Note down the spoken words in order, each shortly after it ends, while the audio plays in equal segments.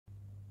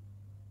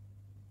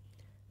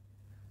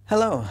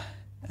Hello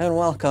and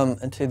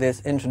welcome to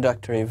this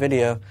introductory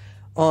video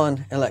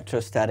on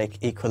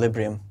electrostatic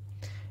equilibrium.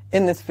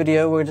 In this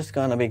video we're just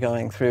going to be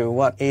going through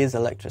what is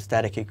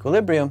electrostatic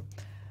equilibrium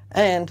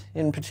and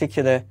in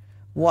particular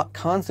what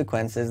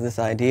consequences this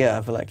idea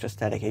of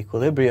electrostatic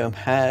equilibrium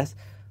has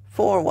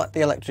for what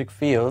the electric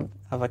field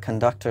of a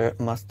conductor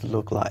must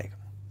look like,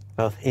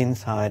 both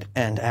inside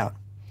and out.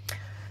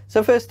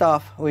 So first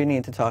off, we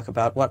need to talk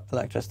about what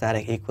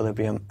electrostatic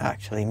equilibrium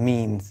actually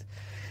means.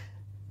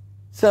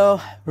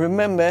 So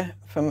remember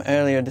from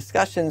earlier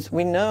discussions,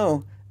 we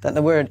know that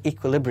the word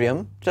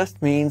equilibrium just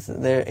means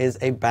that there is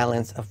a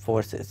balance of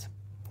forces.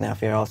 Now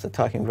if you're also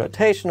talking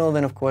rotational,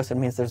 then of course it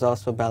means there's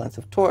also a balance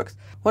of torques.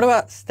 What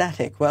about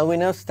static? Well, we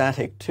know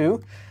static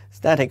too.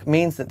 Static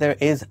means that there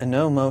is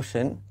no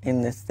motion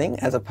in this thing,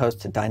 as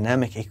opposed to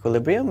dynamic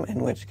equilibrium, in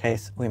which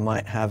case we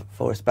might have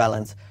force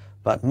balance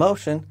but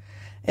motion.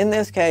 In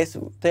this case,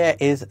 there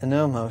is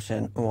no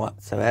motion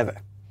whatsoever.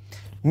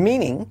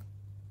 Meaning,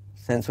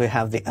 since we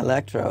have the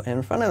electro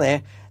in front of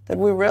there, that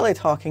we're really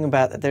talking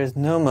about that there's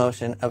no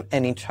motion of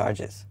any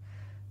charges.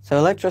 So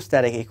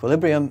electrostatic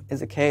equilibrium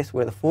is a case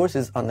where the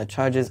forces on the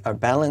charges are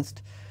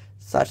balanced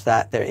such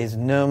that there is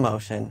no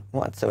motion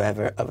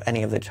whatsoever of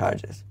any of the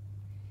charges.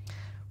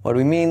 What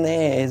we mean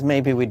there is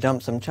maybe we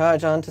dump some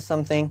charge onto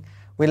something,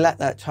 we let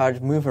that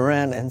charge move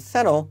around and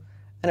settle,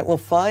 and it will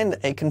find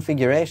a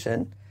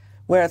configuration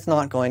where it's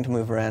not going to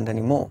move around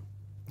anymore.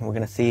 And we're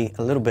going to see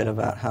a little bit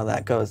about how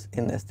that goes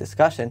in this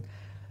discussion.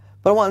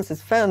 But once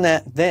it's found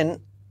that,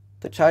 then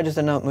the charges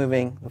are not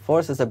moving, the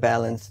forces are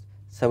balanced,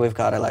 so we've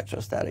got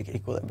electrostatic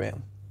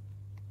equilibrium.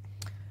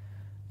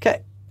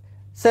 Okay,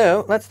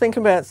 so let's think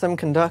about some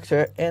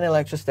conductor in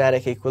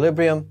electrostatic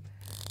equilibrium.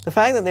 The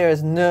fact that there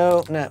is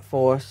no net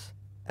force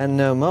and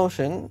no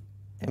motion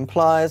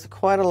implies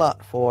quite a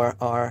lot for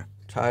our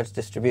charge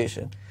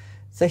distribution.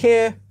 So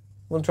here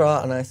we'll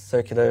draw a nice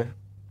circular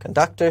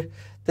conductor.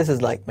 This is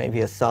like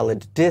maybe a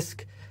solid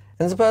disk,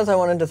 and suppose I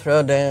wanted to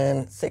throw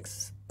down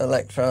 6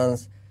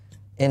 electrons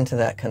into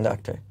that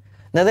conductor.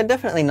 Now they're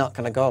definitely not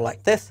going to go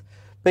like this,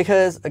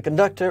 because a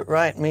conductor,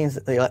 right, means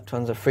that the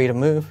electrons are free to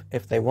move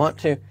if they want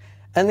to,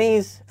 and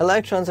these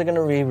electrons are going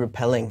to be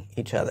repelling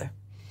each other.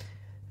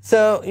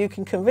 So you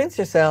can convince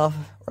yourself,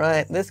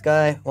 right, this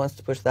guy wants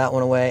to push that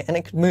one away, and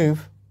it could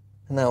move,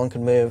 and that one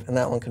could move, and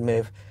that one could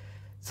move.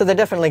 So they're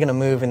definitely going to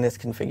move in this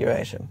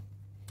configuration.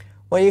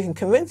 What you can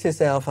convince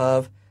yourself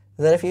of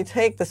is that if you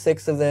take the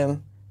 6 of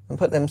them and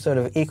put them sort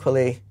of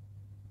equally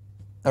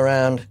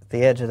around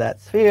the edge of that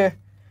sphere,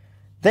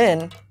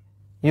 then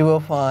you will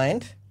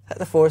find that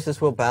the forces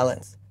will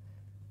balance.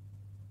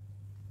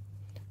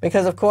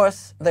 Because of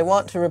course they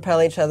want to repel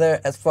each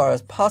other as far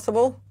as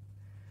possible,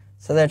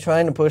 so they're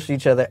trying to push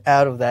each other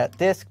out of that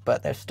disk,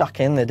 but they're stuck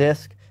in the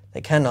disk.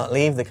 They cannot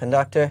leave the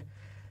conductor.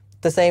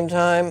 At the same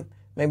time,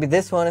 maybe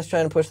this one is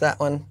trying to push that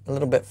one a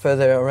little bit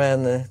further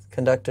around the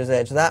conductor's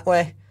edge that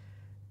way.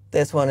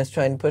 This one is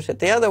trying to push it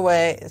the other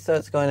way, so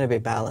it's going to be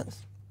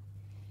balanced.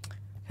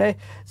 Okay,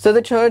 so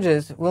the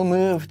charges will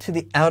move to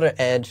the outer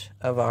edge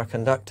of our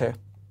conductor.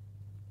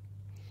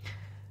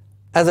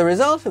 As a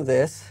result of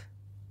this,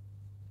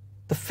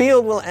 the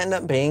field will end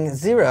up being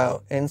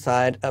 0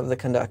 inside of the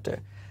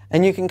conductor.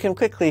 And you can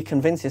quickly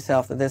convince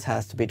yourself that this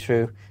has to be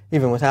true,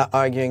 even without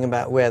arguing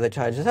about where the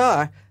charges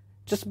are,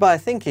 just by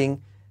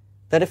thinking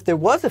that if there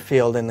was a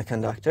field in the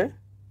conductor,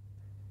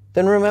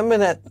 then remember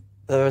that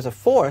there is a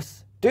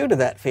force due to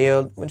that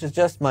field, which is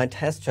just my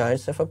test charge.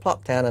 So if I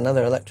plop down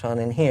another electron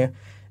in here,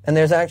 and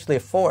there's actually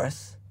a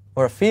force,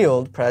 or a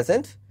field,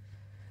 present,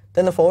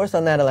 then the force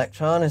on that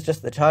electron is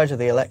just the charge of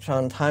the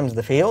electron times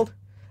the field,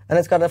 and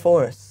it's got a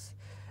force.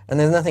 And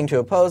there's nothing to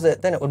oppose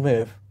it, then it would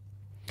move.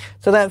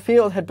 So that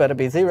field had better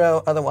be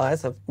 0,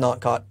 otherwise I've not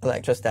got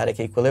electrostatic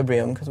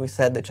equilibrium, because we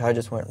said the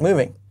charges weren't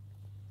moving.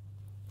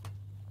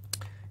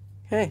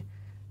 Okay.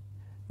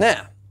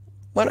 Now,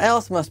 what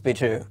else must be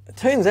true? It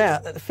turns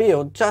out that the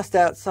field just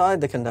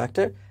outside the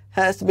conductor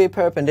has to be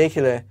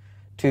perpendicular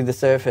to the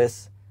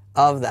surface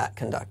of that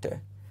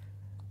conductor.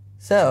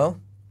 So,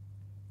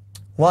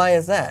 why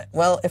is that?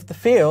 Well, if the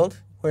field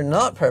were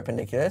not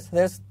perpendicular, so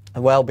there's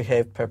a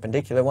well-behaved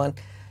perpendicular one,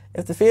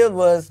 if the field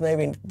was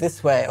maybe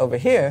this way over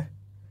here,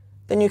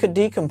 then you could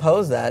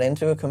decompose that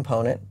into a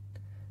component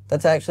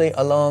that's actually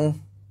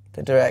along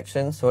the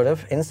direction, sort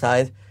of,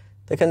 inside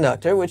the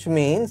conductor, which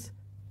means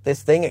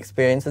this thing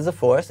experiences a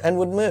force and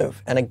would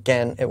move. And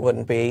again, it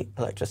wouldn't be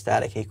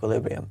electrostatic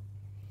equilibrium.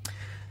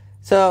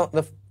 So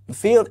the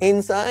field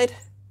inside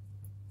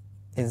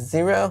is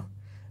 0,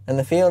 and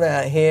the field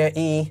out here,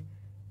 E,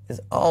 is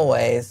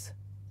always,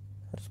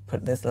 let's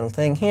put this little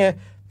thing here,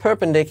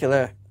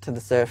 perpendicular to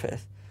the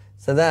surface.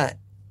 So that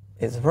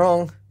is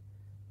wrong,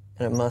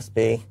 and it must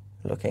be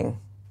looking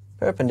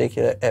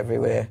perpendicular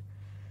everywhere.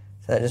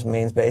 So that just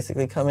means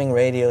basically coming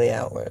radially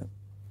outward.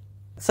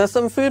 So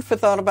some food for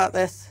thought about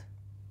this.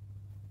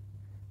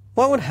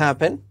 What would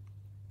happen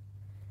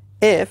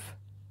if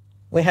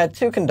we had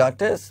 2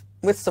 conductors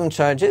with some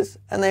charges,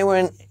 and they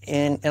were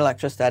in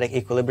electrostatic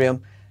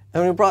equilibrium,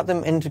 and we brought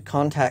them into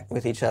contact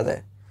with each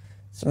other?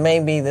 So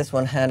maybe this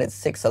one had its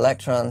 6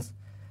 electrons,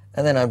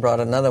 and then I brought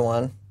another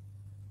one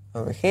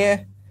over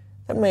here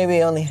that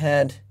maybe only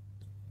had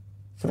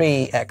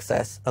 3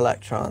 excess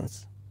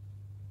electrons.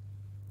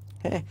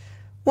 Okay,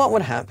 what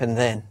would happen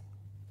then?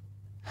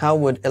 How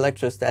would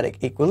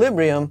electrostatic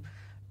equilibrium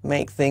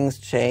make things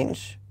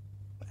change?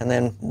 And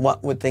then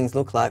what would things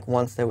look like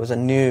once there was a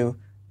new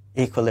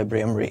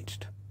equilibrium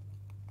reached?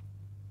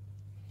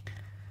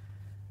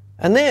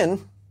 And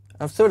then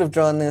I've sort of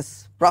drawn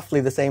this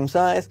roughly the same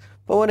size,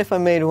 but what if I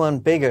made one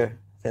bigger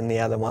than the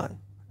other one?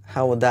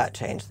 How would that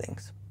change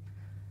things?